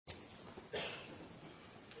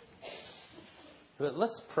But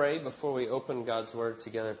let's pray before we open God's Word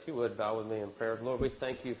together. If you would, bow with me in prayer. Lord, we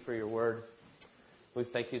thank you for your Word. We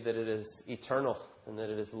thank you that it is eternal and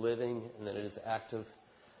that it is living and that it is active.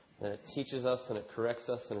 And it teaches us and it corrects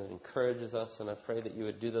us and it encourages us. And I pray that you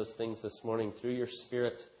would do those things this morning through your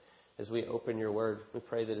Spirit as we open your Word. We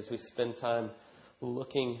pray that as we spend time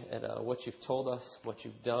looking at what you've told us, what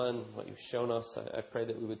you've done, what you've shown us, I pray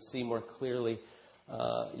that we would see more clearly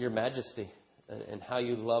your majesty and how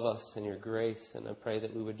you love us and your grace. And I pray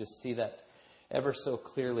that we would just see that ever so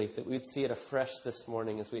clearly, that we'd see it afresh this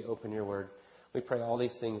morning as we open your word. We pray all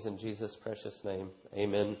these things in Jesus' precious name.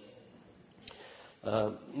 Amen.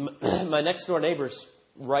 My next door neighbors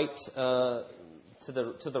right to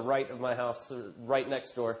the right of my house, right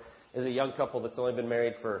next door, is a young couple that's only been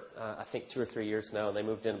married for, I think, 2 or 3 years now. And they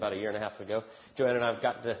moved in about 1.5 years ago. Joanne and I have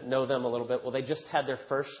gotten to know them a little bit. Well, they just had their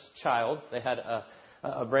first child. They had a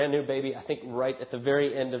brand new baby, I think right at the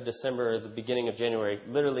very end of December or the beginning of January,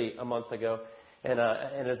 literally a month ago. And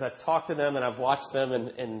as I've talked to them and I've watched them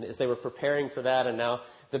and as they were preparing for that and now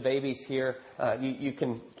the baby's here, you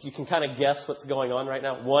can kind of guess what's going on right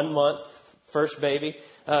now. 1 month, first baby,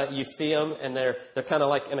 you see them and they're kind of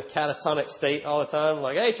like in a catatonic state all the time,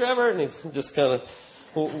 like, hey, Trevor, and he's just kind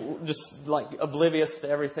of just like oblivious to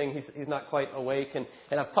everything. He's not quite awake. And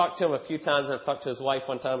I've talked to him a few times. I've talked to his wife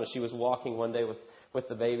one time as she was walking one day with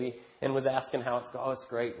the baby and was asking how it's going. Oh, it's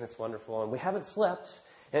great and it's wonderful. And we haven't slept.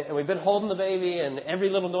 And we've been holding the baby, and every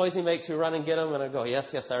little noise he makes, we run and get him. And I go, yes,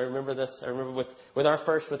 I remember this. I remember with our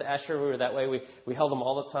first, with Asher, we were that way. We held him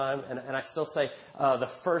all the time. And I still say the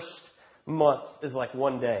first month is like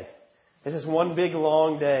one day. It's just one big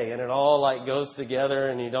long day, and it all like goes together,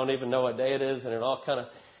 and you don't even know what day it is, and it all kind of,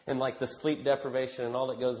 and like the sleep deprivation and all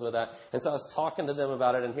that goes with that. And so I was talking to them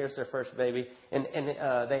about it, and here's their first baby. And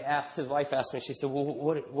they asked, his wife asked me, she said, well,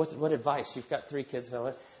 what advice? You've got 3 kids now.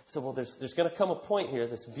 I said, well, there's going to come a point here,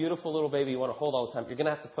 this beautiful little baby you want to hold all the time. You're going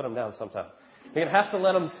to have to put him down sometime. You're going to have to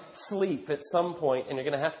let him sleep at some point, and you're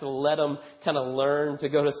going to have to let him kind of learn to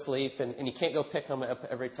go to sleep, and you can't go pick him up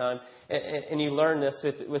every time. And you learn this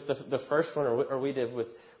with the first one, or we did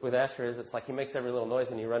with Asher, is it's like he makes every little noise,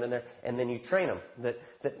 and you run in there, and then you train him. That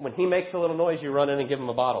when he makes a little noise, you run in and give him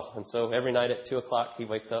a bottle. And so every night at 2 o'clock, he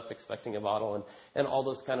wakes up expecting a bottle, and all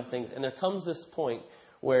those kind of things. And there comes this point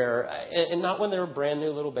where, and not when they're a brand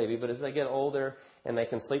new little baby, but as they get older and they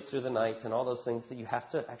can sleep through the night and all those things, that you have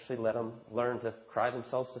to actually let them learn to cry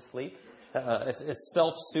themselves to sleep. It's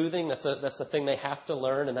self-soothing. That's a thing they have to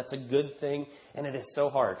learn, and that's a good thing, and it is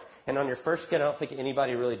so hard. And on your first kid, I don't think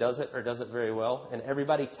anybody really does it or does it very well, and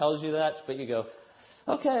everybody tells you that, but you go,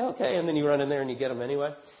 okay, and then you run in there and you get them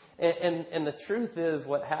anyway. And the truth is,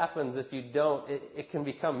 what happens if you don't, it can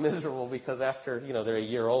become miserable, because after, they're 1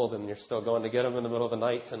 year old and you're still going to get them in the middle of the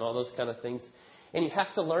night and all those kind of things. And you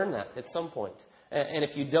have to learn that at some point. And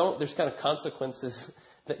if you don't, there's kind of consequences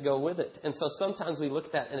that go with it. And so sometimes we look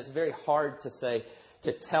at that, and it's very hard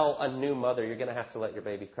to tell a new mother, you're going to have to let your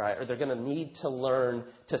baby cry, or they're going to need to learn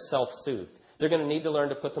to self-soothe. They're going to need to learn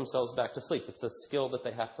to put themselves back to sleep. It's a skill that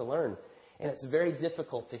they have to learn. And it's very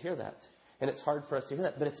difficult to hear that. And it's hard for us to hear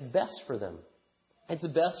that, but it's best for them. It's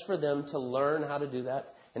best for them to learn how to do that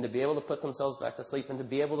and to be able to put themselves back to sleep and to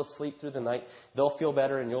be able to sleep through the night. They'll feel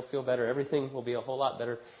better and you'll feel better. Everything will be a whole lot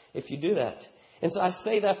better if you do that. And so I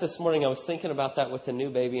say that this morning. I was thinking about that with the new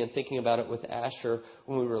baby and thinking about it with Asher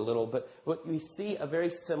when we were little. But we see a very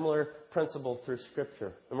similar principle through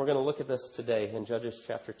Scripture. And we're going to look at this today in Judges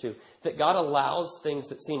chapter 2. That God allows things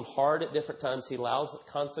that seem hard at different times. He allows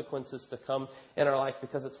consequences to come in our life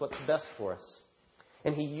because it's what's best for us.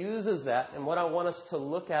 And He uses that. And what I want us to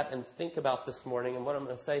look at and think about this morning, and what I'm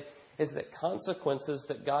going to say, is that consequences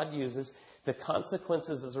that God uses, the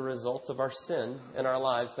consequences as a result of our sin in our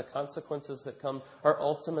lives, the consequences that come are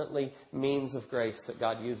ultimately means of grace that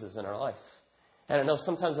God uses in our life. And I know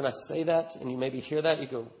sometimes when I say that and you maybe hear that, you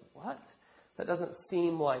go, what? That doesn't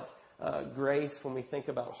seem like grace when we think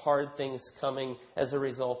about hard things coming as a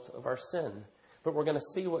result of our sin. But we're going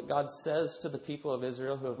to see what God says to the people of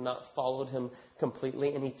Israel who have not followed Him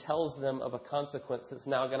completely. And He tells them of a consequence that's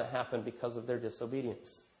now going to happen because of their disobedience.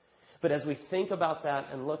 But as we think about that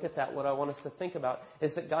and look at that, what I want us to think about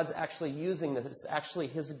is that God's actually using this. It's actually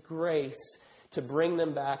His grace to bring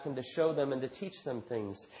them back and to show them and to teach them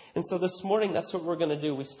things. And so this morning, that's what we're going to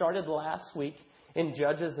do. We started last week in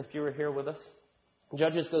Judges, if you were here with us.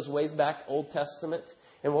 Judges goes ways back, Old Testament.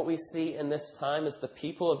 And what we see in this time is the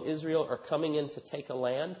people of Israel are coming in to take a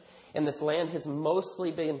land. And this land has mostly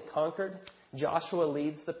been conquered. Joshua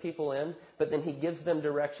leads the people in, but then he gives them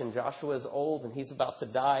direction. Joshua is old and he's about to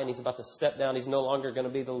die and he's about to step down. He's no longer going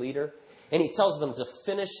to be the leader. And he tells them to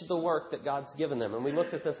finish the work that God's given them. And we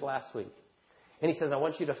looked at this last week. And he says, I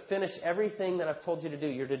want you to finish everything that I've told you to do.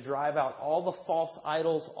 You're to drive out all the false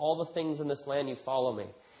idols, all the things in this land. You follow me.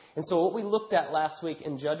 And so what we looked at last week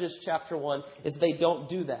in Judges chapter 1 is they don't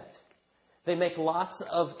do that. They make lots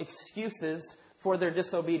of excuses for their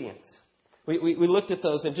disobedience. We looked at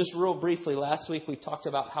those, and just real briefly, last week we talked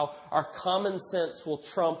about how our common sense will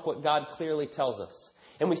trump what God clearly tells us.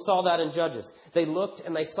 And we saw that in Judges. They looked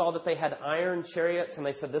and they saw that they had iron chariots, and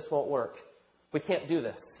they said, this won't work. We can't do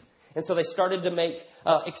this. And so they started to make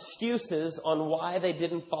excuses on why they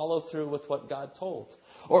didn't follow through with what God told.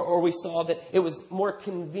 Or we saw that it was more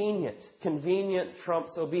convenient. Convenient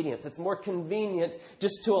trumps obedience. It's more convenient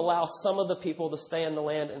just to allow some of the people to stay in the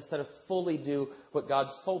land instead of fully do what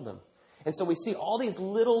God's told them. And so we see all these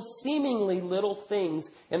seemingly little things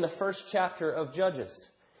in the first chapter of Judges.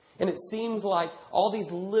 And it seems like all these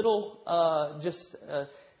little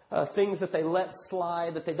things that they let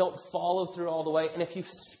slide, that they don't follow through all the way. And if you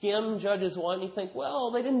skim Judges 1, you think,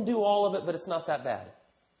 well, they didn't do all of it, but it's not that bad.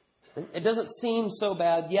 It doesn't seem so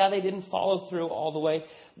bad. Yeah, they didn't follow through all the way,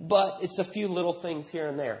 but it's a few little things here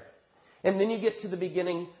and there. And then you get to the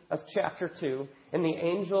beginning of chapter 2, and the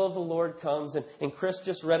angel of the Lord comes, and Chris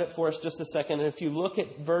just read it for us just a second. And if you look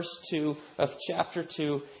at verse 2 of chapter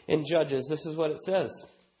 2 in Judges, this is what it says.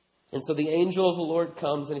 And so the angel of the Lord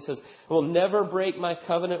comes, and he says, I will never break my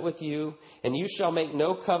covenant with you, and you shall make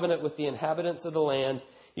no covenant with the inhabitants of the land.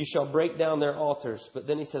 You shall break down their altars. But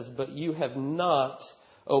then he says, but you have not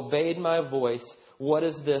obeyed my voice. What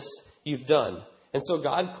is this you've done? And so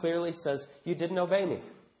God clearly says, you didn't obey me.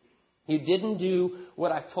 You didn't do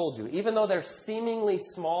what I told you. Even though they're seemingly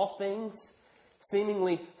small things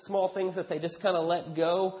that they just kind of let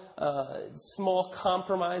go, small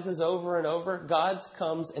compromises over and over, God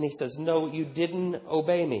comes and he says, no, you didn't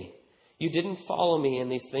obey me. You didn't follow me in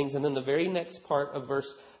these things. And then the very next part of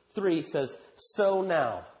verse 3 says, so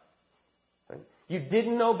now. Right? You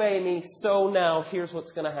didn't obey me, so now here's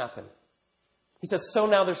what's going to happen. He says, so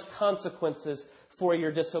now there's consequences for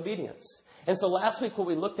your disobedience. And so last week what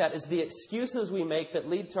we looked at is the excuses we make that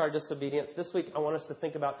lead to our disobedience. This week I want us to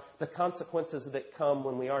think about the consequences that come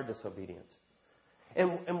when we are disobedient.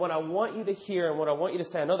 And what I want you to hear and what I want you to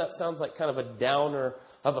say, I know that sounds like kind of a downer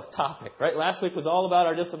of a topic, right? Last week was all about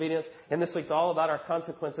our disobedience, and this week's all about our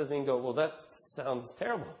consequences. And you go, well, that sounds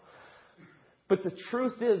terrible. But the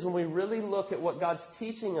truth is, when we really look at what God's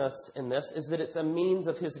teaching us in this, is that it's a means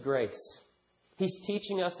of His grace. He's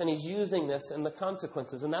teaching us and He's using this in the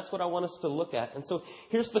consequences. And that's what I want us to look at. And so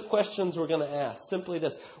here's the questions we're going to ask. Simply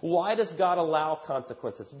this. Why does God allow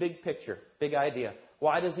consequences? Big picture, big idea.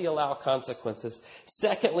 Why does He allow consequences?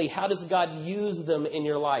 Secondly, how does God use them in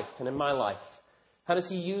your life and in my life? How does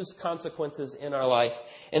He use consequences in our life?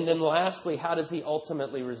 And then lastly, how does He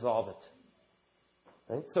ultimately resolve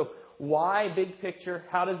it? Right? So why, big picture,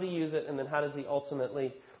 how does He use it? And then how does He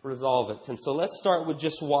ultimately resolve it? And so let's start with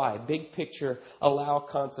just why. Big picture, allow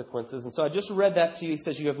consequences. And so I just read that to you. He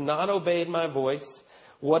says, you have not obeyed my voice.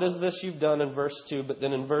 What is this you've done in verse 2? But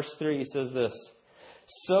then in verse 3 he says this.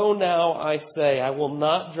 So now I say, I will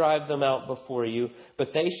not drive them out before you, but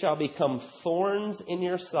they shall become thorns in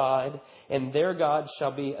your side, and their God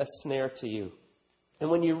shall be a snare to you. And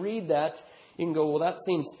when you read that, you can go, well, that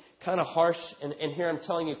seems kind of harsh. And here I'm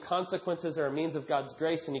telling you, consequences are a means of God's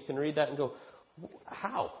grace. And you can read that and go,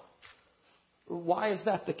 how? Why is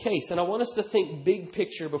that the case? And I want us to think big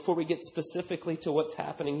picture before we get specifically to what's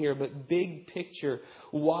happening here. But big picture,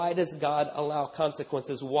 why does God allow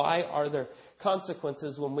consequences? Why are there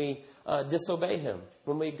consequences when we disobey Him,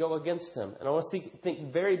 when we go against Him? And I want us to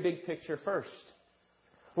think very big picture first.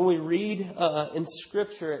 When we read in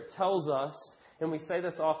Scripture, it tells us, and we say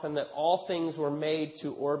this often, that all things were made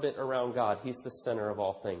to orbit around God. He's the center of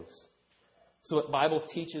all things. So what the Bible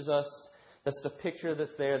teaches us, that's the picture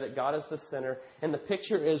that's there, that God is the center. And the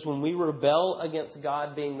picture is when we rebel against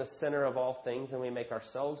God being the center of all things and we make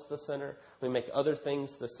ourselves the center, we make other things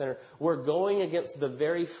the center, we're going against the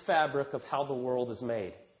very fabric of how the world is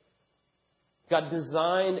made. God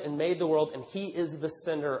designed and made the world, and He is the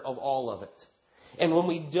center of all of it. And when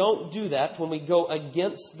we don't do that, when we go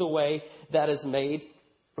against the way that is made,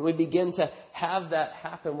 and we begin to have that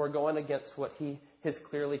happen, we're going against what He has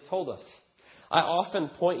clearly told us. I often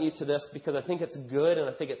point you to this because I think it's good and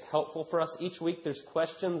I think it's helpful for us. Each week there's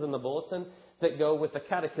questions in the bulletin that go with the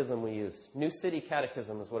catechism we use. New City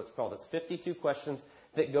Catechism is what it's called. It's 52 questions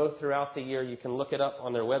that go throughout the year. You can look it up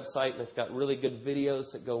on their website, and they've got really good videos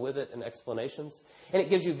that go with it and explanations. And it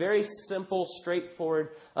gives you very simple, straightforward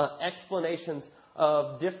explanations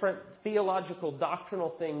of different theological,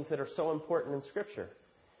 doctrinal things that are so important in Scripture.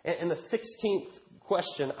 And the 16th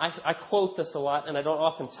question. I quote this a lot, and I don't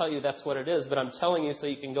often tell you that's what it is, but I'm telling you so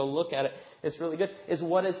you can go look at it. It's really good. Is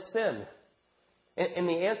what is sin? And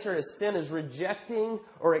the answer is sin is rejecting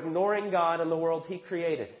or ignoring God and the world He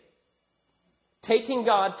created. Taking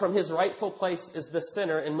God from His rightful place is the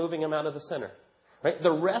sinner and moving Him out of the sinner. Right?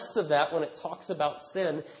 The rest of that, when it talks about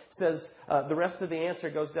sin, says the rest of the answer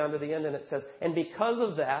goes down to the end and it says, and because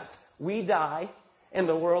of that, we die and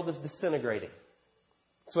the world is disintegrating.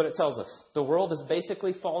 That's what it tells us. The world is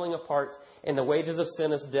basically falling apart and the wages of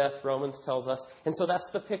sin is death, Romans tells us. And so that's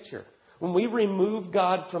the picture. When we remove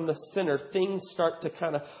God from the sinner, things start to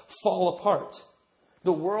kind of fall apart.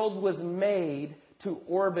 The world was made to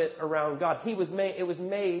orbit around God. It was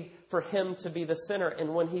made for Him to be the sinner.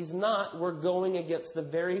 And when He's not, we're going against the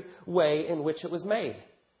very way in which it was made.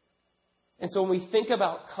 And so when we think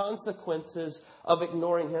about consequences of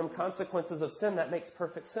ignoring Him, consequences of sin, that makes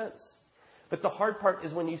perfect sense. But the hard part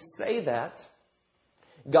is when you say that,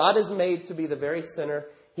 God is made to be the very sinner.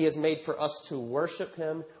 He is made for us to worship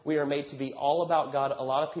Him. We are made to be all about God. A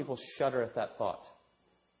lot of people shudder at that thought.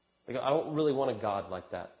 They go, I don't really want a God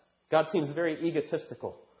like that. God seems very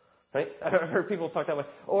egotistical, right? I've heard people talk that way.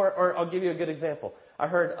 Or I'll give you a good example. I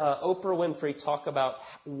heard Oprah Winfrey talk about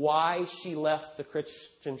why she left the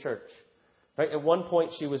Christian church. Right? At one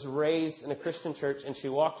point, she was raised in a Christian church and she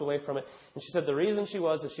walked away from it. And she said the reason she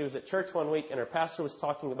was is she was at church one week and her pastor was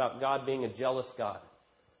talking about God being a jealous God.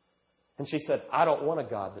 And she said, I don't want a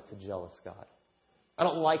God that's a jealous God. I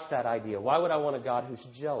don't like that idea. Why would I want a God who's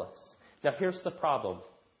jealous? Now, here's the problem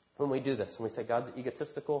when we do this. When we say God's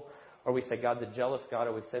egotistical, or we say God's a jealous God,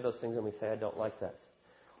 or we say those things and we say, I don't like that.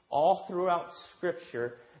 All throughout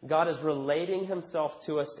Scripture, God is relating Himself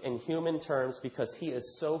to us in human terms because He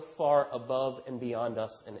is so far above and beyond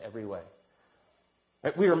us in every way.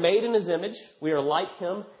 Right? We are made in His image. We are like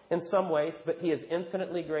Him in some ways, but He is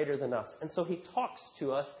infinitely greater than us. And so He talks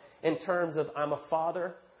to us in terms of, I'm a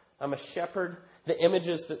father, I'm a shepherd, the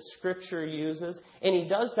images that Scripture uses. And He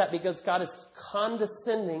does that because God is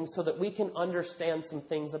condescending so that we can understand some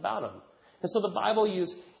things about Him. And so the Bible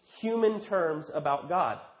uses human terms about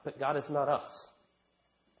God, but God is not us.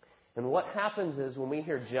 And what happens is when we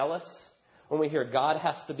hear jealous, when we hear God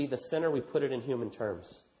has to be the sinner, we put it in human terms.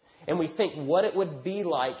 And we think what it would be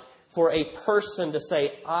like for a person to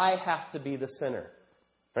say, I have to be the sinner.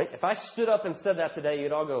 Right? If I stood up and said that today,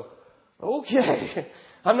 you'd all go, okay,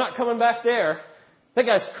 I'm not coming back there. That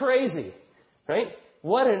guy's crazy. Right?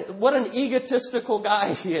 What an egotistical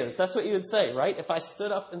guy he is. That's what you would say, right? If I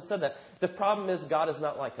stood up and said that. The problem is God is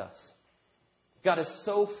not like us. God is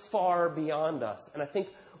so far beyond us. And I think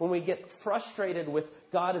when we get frustrated with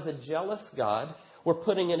God as a jealous God, we're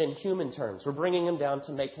putting it in human terms. We're bringing Him down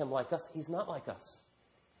to make Him like us. He's not like us.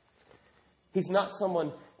 He's not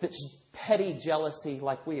someone that's petty jealousy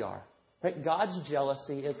like we are. Right? God's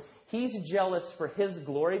jealousy is He's jealous for His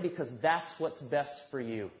glory because that's what's best for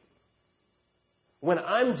you. When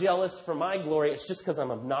I'm jealous for my glory, it's just because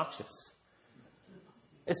I'm obnoxious.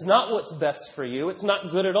 It's not what's best for you. It's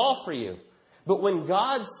not good at all for you. But when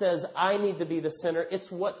God says, I need to be the sinner, it's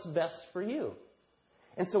what's best for you.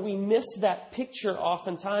 And so we miss that picture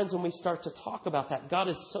oftentimes when we start to talk about that. God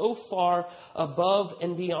is so far above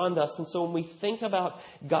and beyond us. And so when we think about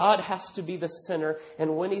God has to be the sinner,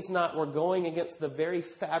 and when He's not, we're going against the very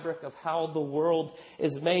fabric of how the world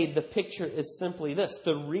is made. The picture is simply this.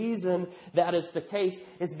 The reason that is the case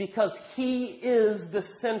is because He is the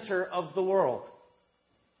center of the world.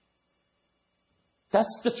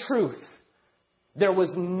 That's the truth. There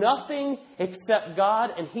was nothing except God,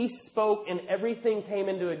 and He spoke, and everything came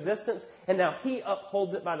into existence. And now He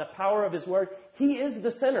upholds it by the power of His Word. He is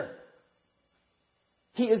the center.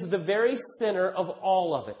 He is the very center of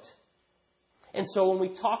all of it. And so when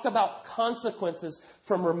we talk about consequences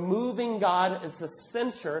from removing God as the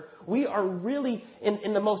center, we are really,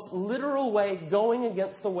 in the most literal way, going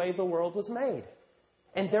against the way the world was made.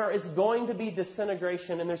 And there is going to be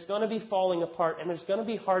disintegration, and there's going to be falling apart, and there's going to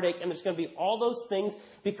be heartache, and there's going to be all those things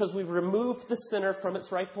because we've removed the sinner from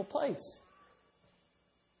its rightful place.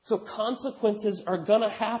 So consequences are going to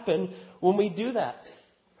happen when we do that.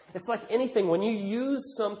 It's like anything. When you use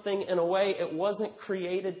something in a way it wasn't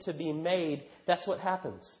created to be made, that's what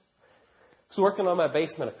happens. I was working on my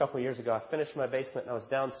basement a couple of years ago. I finished my basement, and I was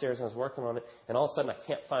downstairs, and I was working on it, and all of a sudden, I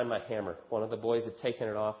can't find my hammer. One of the boys had taken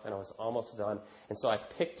it off, and I was almost done. And so I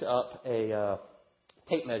picked up a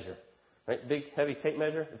tape measure, right? Big, heavy tape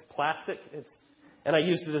measure. It's plastic, and I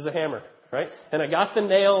used it as a hammer, right? And I got the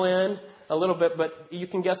nail in a little bit, but you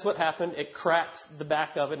can guess what happened. It cracked the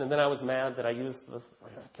back of it, and then I was mad that I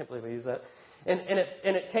can't believe I used that. And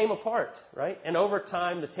it came apart, right? And over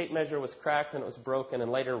time, the tape measure was cracked and it was broken,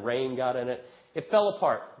 and later rain got in it It fell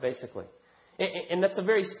apart, basically. And that's a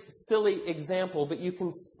very silly example, but you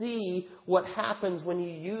can see what happens when you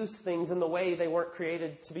use things in the way they weren't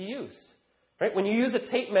created to be used. Right? When you use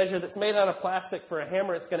a tape measure that's made out of plastic for a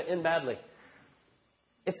hammer, it's going to end badly.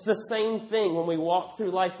 It's the same thing when we walk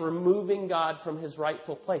through life removing God from His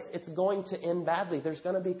rightful place. It's going to end badly. There's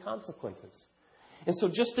going to be consequences. And so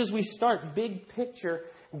just as we start, big picture,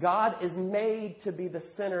 God is made to be the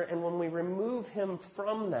center. And when we remove Him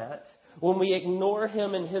from that, when we ignore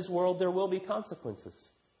Him in His world, there will be consequences.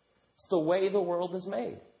 It's the way the world is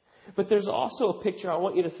made. But there's also a picture I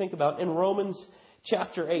want you to think about in Romans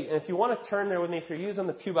chapter 8. And if you want to turn there with me, if you're using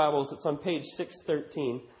the Pew Bibles, it's on page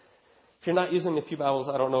 613. If you're not using the Pew Bibles,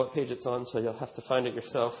 I don't know what page it's on, so you'll have to find it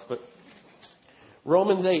yourself. But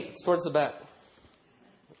Romans 8, it's towards the back.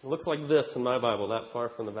 It looks like this in my Bible, that far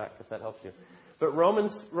from the back, if that helps you. But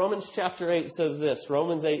Romans chapter 8 says this,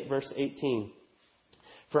 Romans 8, verse 18.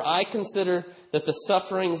 For I consider that the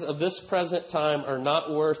sufferings of this present time are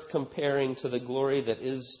not worth comparing to the glory that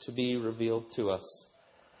is to be revealed to us.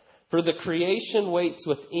 For the creation waits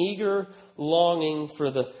with eager longing for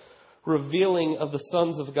the revealing of the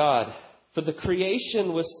sons of God. For the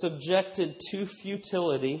creation was subjected to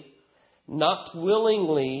futility, not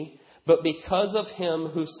willingly, but because of Him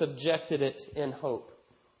who subjected it in hope.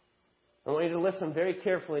 I want you to listen very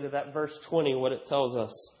carefully to that verse 20, what it tells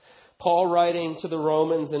us. Paul writing to the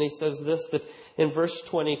Romans, and he says this, that in verse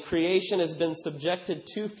 20, creation has been subjected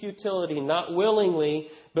to futility, not willingly,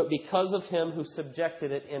 but because of Him who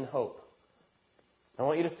subjected it in hope. I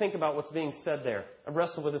want you to think about what's being said there. I've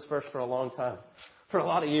wrestled with this verse for a long time, for a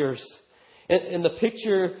lot of years. And the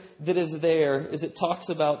picture that is there is it talks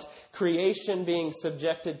about creation being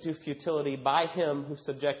subjected to futility by Him who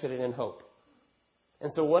subjected it in hope.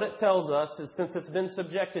 And so what it tells us is since it's been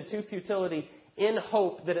subjected to futility in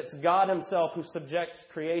hope that it's God Himself who subjects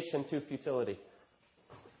creation to futility.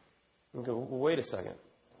 And go, well, wait a second.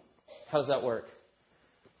 How does that work?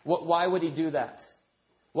 Why would He do that?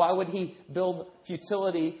 Why would He build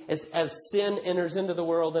futility as sin enters into the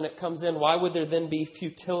world and it comes in? Why would there then be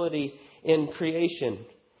futility in creation?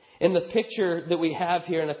 And the picture that we have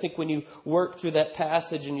here, and I think when you work through that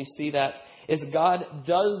passage and you see that, is God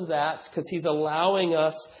does that because He's allowing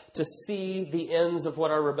us to see the ends of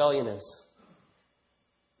what our rebellion is.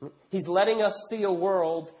 He's letting us see a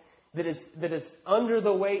world that is under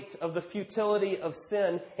the weight of the futility of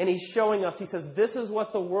sin. And He's showing us, He says, this is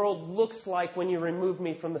what the world looks like when you remove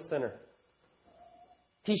me from the center.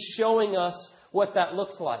 He's showing us what that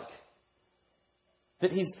looks like.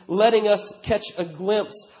 That He's letting us catch a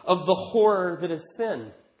glimpse of the horror that is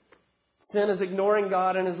sin. Sin is ignoring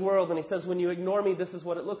God and His world. And He says, when you ignore me, this is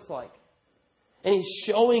what it looks like. And He's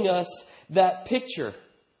showing us that picture.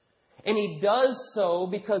 And He does so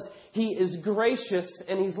because He is gracious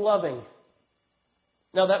and He's loving.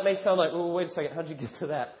 Now that may sound like, well, wait a second, how'd you get to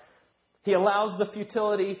that? He allows the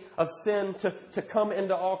futility of sin to come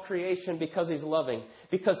into all creation because He's loving.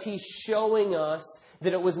 Because He's showing us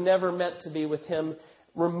that it was never meant to be with Him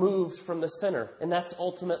removed from the center. And that's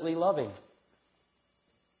ultimately loving.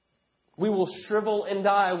 We will shrivel and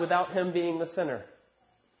die without Him being the center.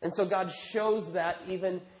 And so God shows that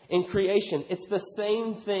even in creation. It's the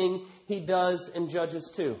same thing He does in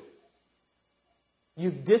Judges 2.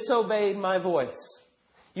 You've disobeyed my voice.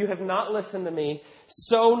 You have not listened to me.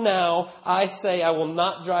 So now I say I will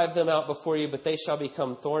not drive them out before you, but they shall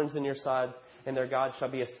become thorns in your sides, and their God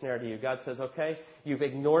shall be a snare to you. God says, okay, you've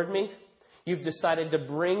ignored me. You've decided to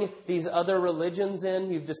bring these other religions in.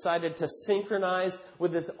 You've decided to synchronize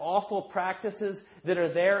with these awful practices that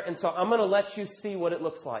are there. And so I'm going to let you see what it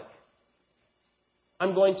looks like.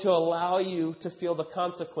 I'm going to allow you to feel the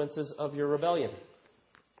consequences of your rebellion.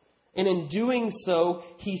 And in doing so,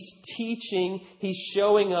 He's teaching, He's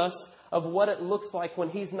showing us of what it looks like when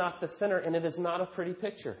He's not the center, and it is not a pretty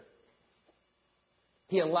picture.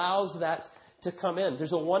 He allows that to come in.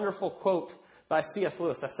 There's a wonderful quote by C.S.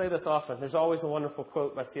 Lewis. I say this often. There's always a wonderful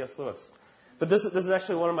quote by C.S. Lewis. But this is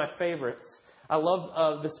actually one of my favorites. I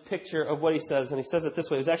love this picture of what he says, and he says it this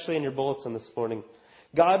way. It was actually in your bulletin this morning.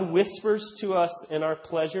 God whispers to us in our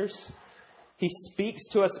pleasures. He speaks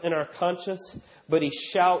to us in our conscience, but He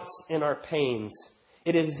shouts in our pains.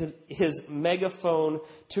 It is His megaphone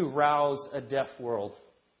to rouse a deaf world.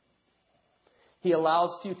 He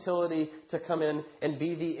allows futility to come in and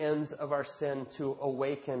be the ends of our sin to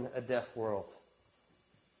awaken a deaf world.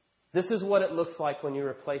 This is what it looks like when you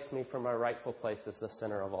replace me from my rightful place as the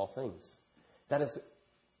center of all things. That is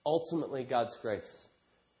ultimately God's grace.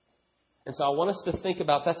 And so I want us to think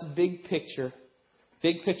about, that's big picture.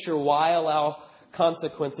 Big picture, why allow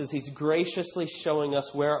consequences. He's graciously showing us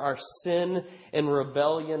where our sin and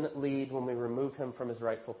rebellion lead when we remove Him from His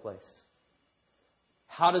rightful place.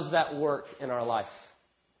 How does that work in our life?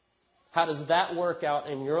 How does that work out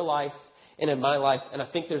in your life and in my life? And I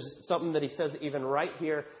think there's something that He says even right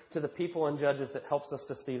here to the people in Judges that helps us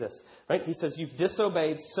to see this. Right? He says, you've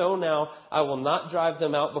disobeyed, so now I will not drive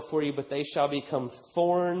them out before you, but they shall become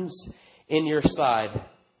thorns in your side.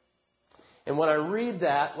 And when I read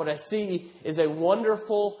that, what I see is a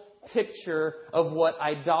wonderful picture of what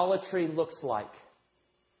idolatry looks like.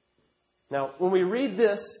 Now, when we read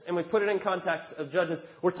this and we put it in context of Judges,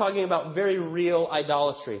 we're talking about very real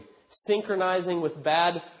idolatry. Synchronizing with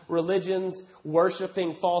bad religions,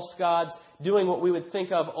 worshiping false gods, doing what we would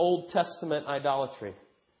think of Old Testament idolatry.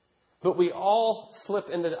 But we all slip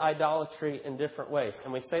into idolatry in different ways.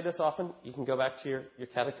 And we say this often. You can go back to your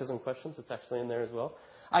catechism questions. It's actually in there as well.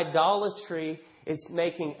 Idolatry is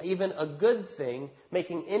making even a good thing,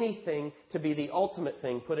 making anything to be the ultimate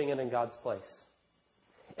thing, putting it in God's place.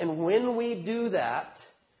 And when we do that,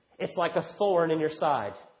 it's like a thorn in your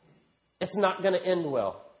side. It's not going to end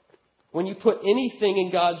well. When you put anything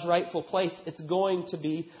in God's rightful place, it's going to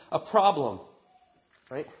be a problem.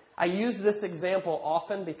 Right? I use this example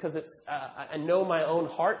often because I know my own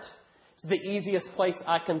heart. It's the easiest place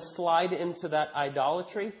I can slide into that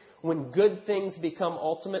idolatry. When good things become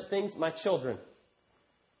ultimate things, my children.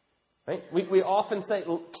 Right? We often say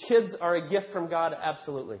kids are a gift from God.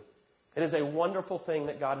 Absolutely. It is a wonderful thing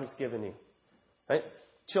that God has given you. Right?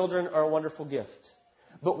 Children are a wonderful gift.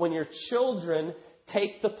 But when your children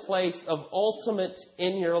take the place of ultimate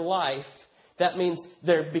in your life, that means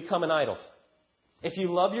they become an idol. If you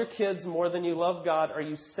love your kids more than you love God, or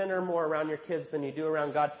you center more around your kids than you do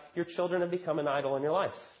around God, your children have become an idol in your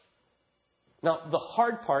life. Now, the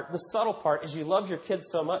hard part, the subtle part, is you love your kids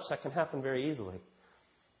so much that can happen very easily.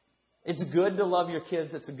 It's good to love your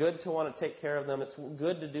kids. It's good to want to take care of them. It's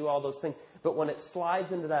good to do all those things. But when it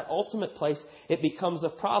slides into that ultimate place, it becomes a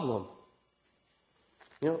problem.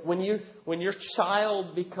 You know, when your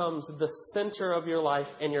child becomes the center of your life,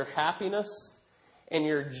 and your happiness and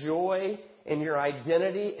your joy and your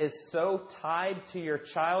identity is so tied to your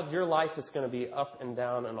child, your life is going to be up and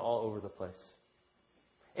down and all over the place.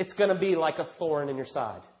 It's going to be like a thorn in your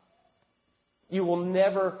side. You will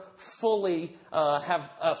never fully have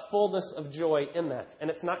a fullness of joy in that.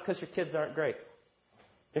 And it's not because your kids aren't great.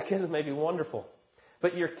 Your kids may be wonderful.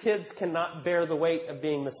 But your kids cannot bear the weight of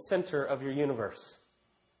being the center of your universe.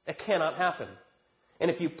 It cannot happen. And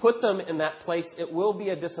if you put them in that place, it will be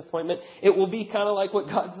a disappointment. It will be kind of like what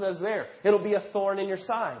God says there. It'll be a thorn in your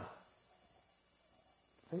side.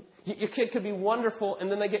 Your kid could be wonderful,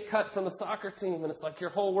 and then they get cut from the soccer team, and it's like your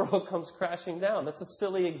whole world comes crashing down. That's a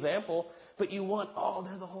silly example, but you want,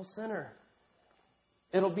 they're the whole center.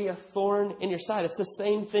 It'll be a thorn in your side. It's the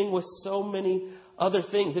same thing with so many other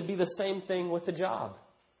things. It'd be the same thing with a job.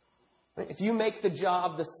 If you make the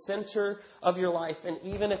job the center of your life, and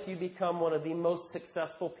even if you become one of the most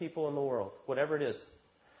successful people in the world, whatever it is,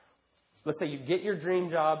 let's say you get your dream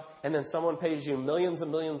job, and then someone pays you millions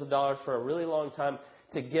and millions of dollars for a really long time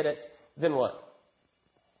to get it, then what?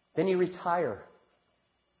 Then you retire.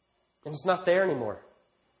 And it's not there anymore.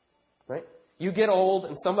 Right? You get old,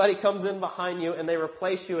 and somebody comes in behind you, and they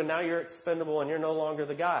replace you, and now you're expendable, and you're no longer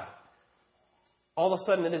the guy. All of a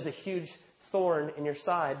sudden, it is a huge thorn in your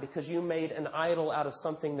side because you made an idol out of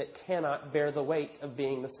something that cannot bear the weight of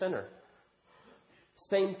being the center.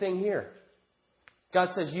 Same thing here. God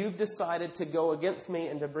says, you've decided to go against me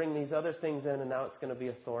and to bring these other things in, and now it's going to be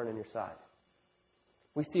a thorn in your side.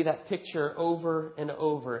 We see that picture over and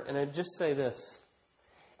over. And I just say this.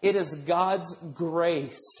 It is God's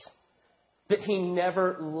grace that He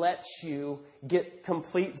never lets you get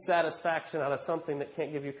complete satisfaction out of something that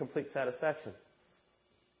can't give you complete satisfaction.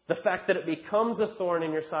 The fact that it becomes a thorn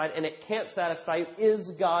in your side and it can't satisfy you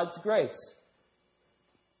is God's grace.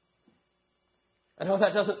 I know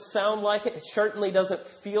that doesn't sound like it. It certainly doesn't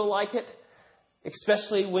feel like it,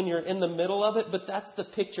 especially when you're in the middle of it. But that's the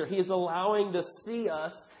picture. He is allowing to see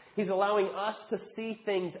us. He's allowing us to see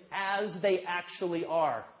things as they actually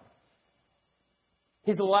are.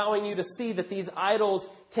 He's allowing you to see that these idols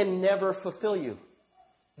can never fulfill you.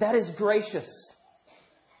 That is gracious.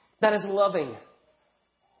 That is loving.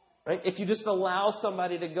 Right? If you just allow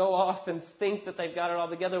somebody to go off and think that they've got it all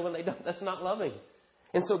together when they don't, that's not loving.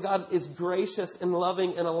 And so God is gracious and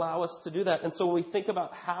loving and allow us to do that. And so when we think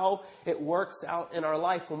about how it works out in our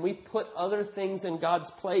life, when we put other things in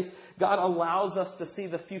God's place, God allows us to see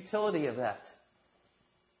the futility of that.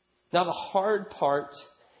 Now, the hard part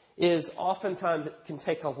is oftentimes it can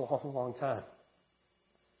take a long, long time.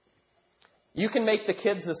 You can make the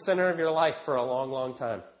kids the center of your life for a long, long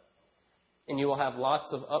time. And you will have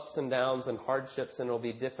lots of ups and downs and hardships, and it will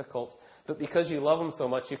be difficult. But because you love them so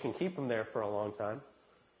much, you can keep them there for a long time.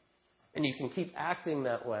 And you can keep acting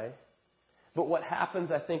that way. But what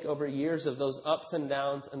happens, I think, over years of those ups and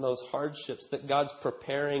downs and those hardships, that God's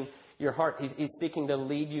preparing your heart. He's seeking to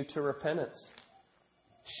lead you to repentance.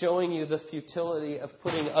 Showing you the futility of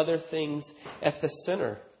putting other things at the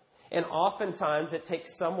center. And oftentimes it takes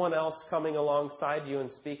someone else coming alongside you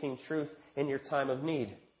and speaking truth in your time of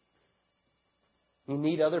need. You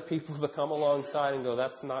need other people to come alongside and go,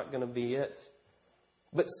 that's not going to be it.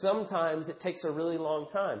 But sometimes it takes a really long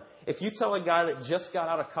time. If you tell a guy that just got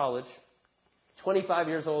out of college, 25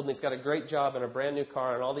 years old, and he's got a great job and a brand new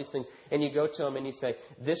car and all these things, and you go to him and you say,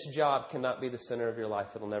 this job cannot be the center of your life.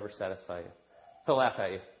 It'll never satisfy you. He'll laugh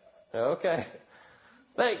at you. Okay.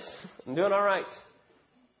 Thanks. I'm doing all right.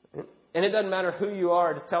 And it doesn't matter who you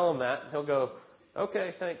are to tell him that. He'll go,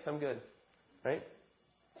 okay, thanks, I'm good. Right?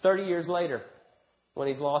 30 years later, when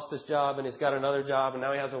he's lost his job and he's got another job and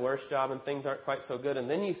now he has a worse job and things aren't quite so good. And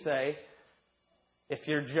then you say, if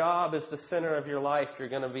your job is the center of your life, you're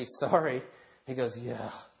going to be sorry. He goes,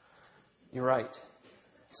 yeah, you're right.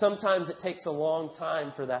 Sometimes it takes a long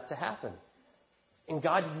time for that to happen. And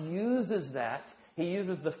God uses that. He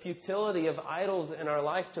uses the futility of idols in our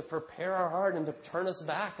life to prepare our heart and to turn us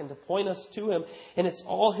back and to point us to Him. And it's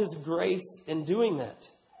all His grace in doing that.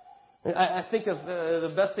 I think of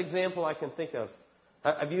the best example I can think of.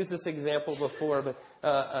 I've used this example before,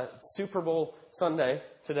 but Super Bowl Sunday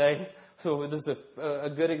today. So this is a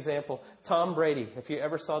good example. Tom Brady. If you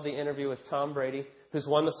ever saw the interview with Tom Brady, who's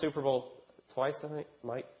won the Super Bowl twice, I think.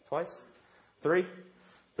 Mike, twice? Three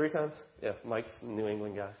times? Yeah, Mike's a New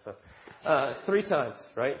England guy. So 3 times,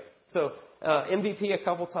 right? So MVP a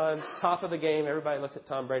couple times, top of the game. Everybody looked at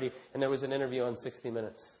Tom Brady, and there was an interview on 60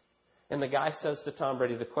 Minutes. And the guy says to Tom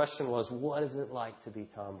Brady, the question was, what is it like to be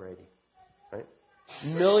Tom Brady? Right?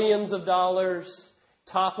 Millions of dollars,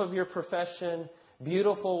 top of your profession,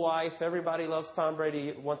 beautiful wife. Everybody loves Tom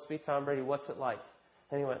Brady, wants to be Tom Brady. What's it like?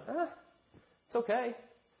 And he went, it's okay.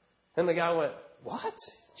 And the guy went, what?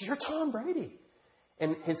 You're Tom Brady.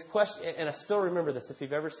 And his question, and I still remember this, if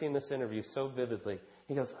you've ever seen this interview so vividly.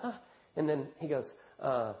 He goes, and then he goes,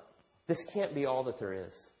 this can't be all that there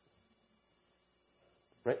is.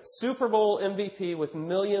 Right? Super Bowl MVP with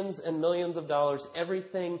millions and millions of dollars,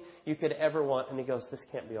 everything you could ever want. And he goes, this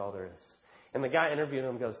can't be all there is. And the guy interviewing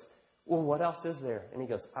him goes, well, what else is there? And he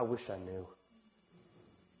goes, I wish I knew.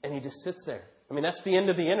 And he just sits there. I mean, that's the end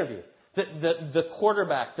of the interview. The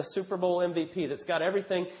quarterback, the Super Bowl MVP that's got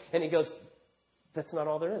everything. And he goes, that's not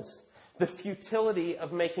all there is. The futility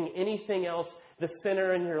of making anything else the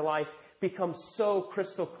center in your life becomes so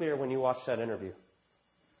crystal clear when you watch that interview.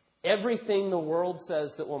 Everything the world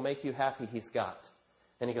says that will make you happy, he's got.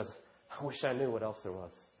 And he goes, I wish I knew what else there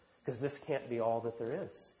was. Because this can't be all that there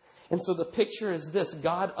is. And so the picture is this.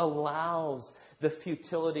 God allows the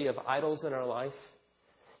futility of idols in our life.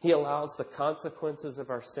 He allows the consequences of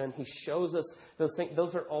our sin. He shows us those things.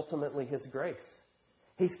 Those are ultimately His grace.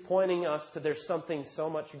 He's pointing us to there's something so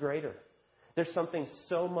much greater. There's something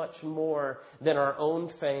so much more than our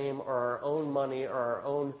own fame or our own money or our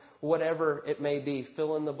own whatever it may be.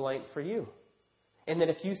 Fill in the blank for you. And that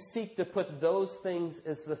if you seek to put those things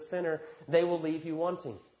as the center, they will leave you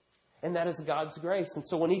wanting. And that is God's grace. And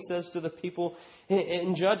so when He says to the people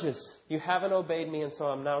in Judges, you haven't obeyed me, and so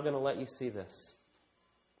I'm now going to let you see this.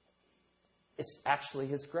 It's actually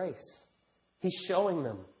His grace. He's showing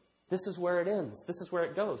them. This is where it ends. This is where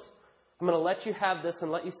it goes. I'm going to let you have this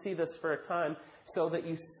and let you see this for a time so that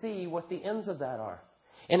you see what the ends of that are.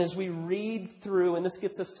 And as we read through, and this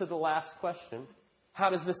gets us to the last question, how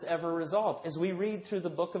does this ever resolve? As we read through the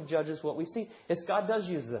book of Judges, what we see is God does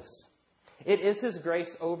use this. It is His grace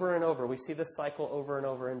over and over. We see this cycle over and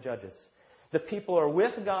over in Judges. The people are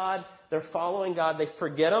with God. They're following God. They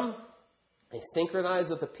forget Him. They synchronize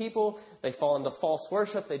with the people. They fall into false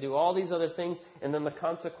worship. They do all these other things. And then the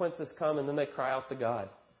consequences come, and then they cry out to God.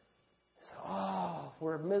 So,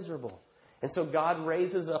 we're miserable. And so God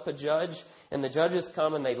raises up a judge, and the judges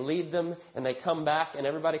come, and they lead them, and they come back, and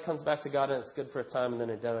everybody comes back to God, and it's good for a time, and then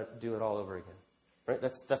they do it all over again. Right?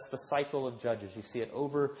 That's the cycle of Judges. You see it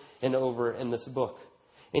over and over in this book.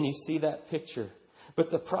 And you see that picture.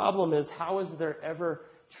 But the problem is, how is there ever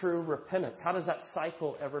true repentance? How does that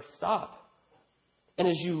cycle ever stop? And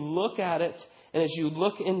as you look at it, and as you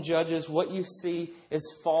look in Judges, what you see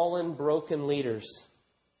is fallen, broken leaders.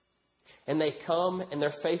 And they come, and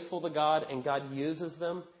they're faithful to God, and God uses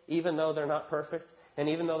them, even though they're not perfect, and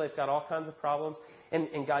even though they've got all kinds of problems.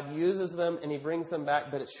 And God uses them, and He brings them back,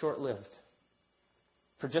 but it's short-lived.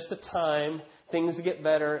 For just a time, things get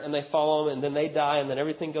better and they follow them and then they die and then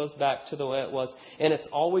everything goes back to the way it was. And it's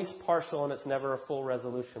always partial and it's never a full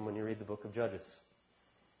resolution when you read the book of Judges.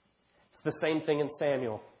 It's the same thing in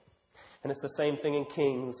Samuel. And it's the same thing in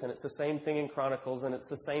Kings. And it's the same thing in Chronicles. And it's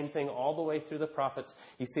the same thing all the way through the prophets.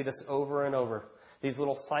 You see this over and over. These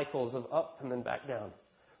little cycles of up and then back down.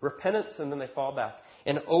 Repentance and then they fall back.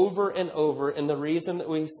 And over. And the reason that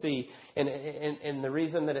we see, and the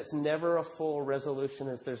reason that it's never a full resolution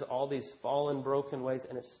is there's all these fallen, broken ways,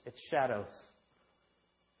 and it's shadows.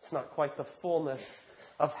 It's not quite the fullness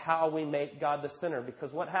of how we make God the center.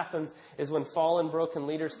 Because what happens is when fallen, broken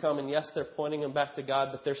leaders come, and yes, they're pointing them back to God,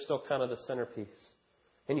 but they're still kind of the centerpiece.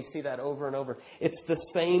 And you see that over and over. It's the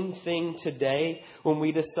same thing today when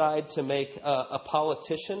we decide to make a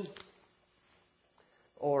politician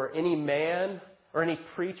or any man or any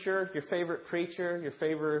preacher, your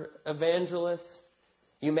favorite evangelist,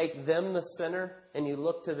 you make them the center and you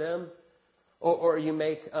look to them. Or you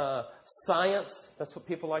make science, that's what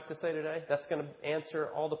people like to say today, that's going to answer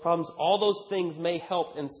all the problems. All those things may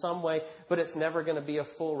help in some way, but it's never going to be a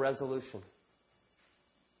full resolution.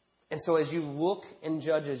 And so as you look in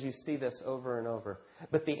Judges, you see this over and over.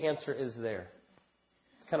 But the answer is there.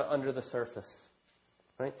 It's kind of under the surface.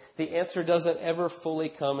 Right? The answer doesn't ever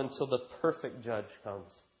fully come until the perfect judge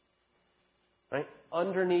comes. Right?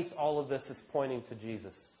 Underneath all of this is pointing to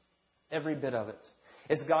Jesus. Every bit of it.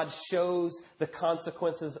 As God shows the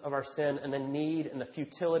consequences of our sin and the need and the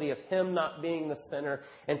futility of Him not being the center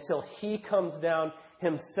until He comes down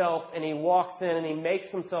Himself and He walks in and He makes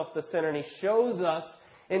Himself the center and He shows us,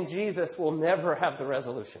 and Jesus will never have the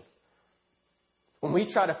resolution. When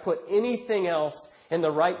we try to put anything else in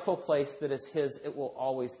the rightful place that is His, it will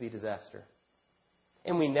always be disaster.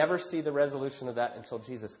 And we never see the resolution of that until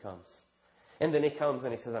Jesus comes. And then He comes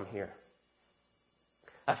and He says, I'm here.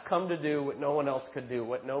 I've come to do what no one else could do,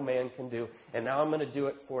 what no man can do. And now I'm going to do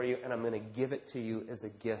it for you, and I'm going to give it to you as a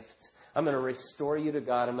gift. I'm going to restore you to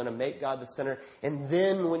God. I'm going to make God the center. And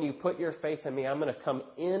then when you put your faith in me, I'm going to come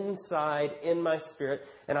inside in my spirit,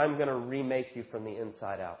 and I'm going to remake you from the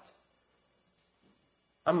inside out.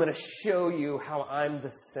 I'm going to show you how I'm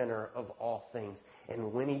the center of all things.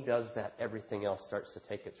 And when He does that, everything else starts to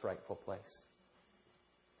take its rightful place.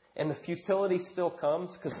 And the futility still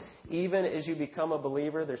comes because even as you become a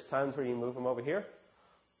believer, there's times where you move them over here.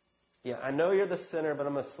 Yeah, I know you're the center, but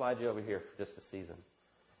I'm going to slide you over here for just a season.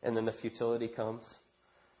 And then the futility comes.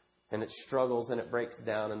 And it struggles and it breaks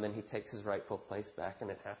down. And then He takes His rightful place back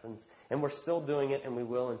and it happens. And we're still doing it and we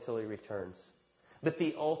will until He returns. But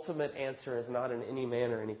the ultimate answer is not in any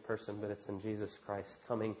man or any person, but it's in Jesus Christ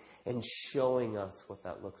coming and showing us what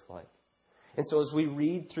that looks like. And so as we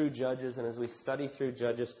read through Judges and as we study through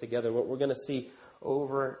Judges together, what we're going to see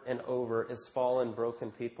over and over is fallen,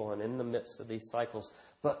 broken people and in the midst of these cycles.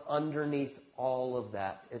 But underneath all of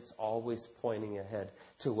that, it's always pointing ahead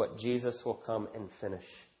to what Jesus will come and finish.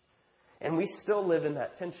 And we still live in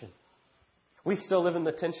that tension. We still live in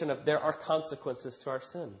the tension of there are consequences to our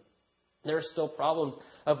sin. There are still problems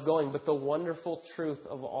of going. But the wonderful truth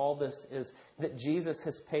of all this is that Jesus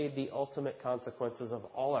has paid the ultimate consequences of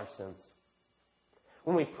all our sins.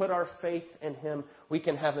 When we put our faith in Him, we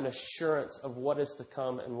can have an assurance of what is to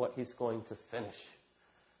come and what He's going to finish.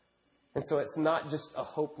 And so it's not just a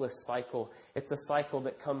hopeless cycle. It's a cycle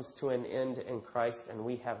that comes to an end in Christ, and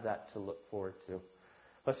we have that to look forward to.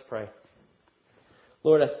 Let's pray.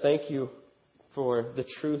 Lord, I thank You for the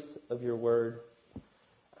truth of Your word.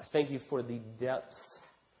 I thank You for the depths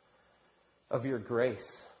of Your grace,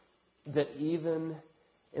 that even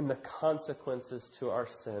in the consequences to our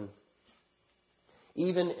sin,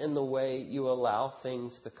 even in the way You allow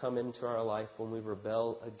things to come into our life when we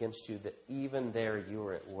rebel against You, that even there You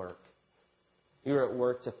are at work. You are at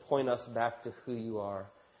work to point us back to who You are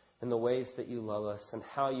and the ways that You love us and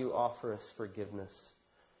how You offer us forgiveness.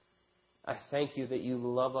 I thank You that You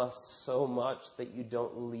love us so much that You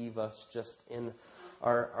don't leave us just in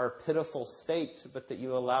our pitiful state, but that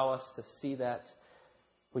You allow us to see that.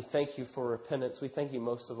 We thank You for repentance. We thank You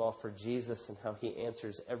most of all for Jesus and how He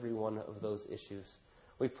answers every one of those issues.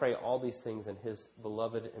 We pray all these things in His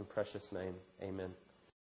beloved and precious name. Amen.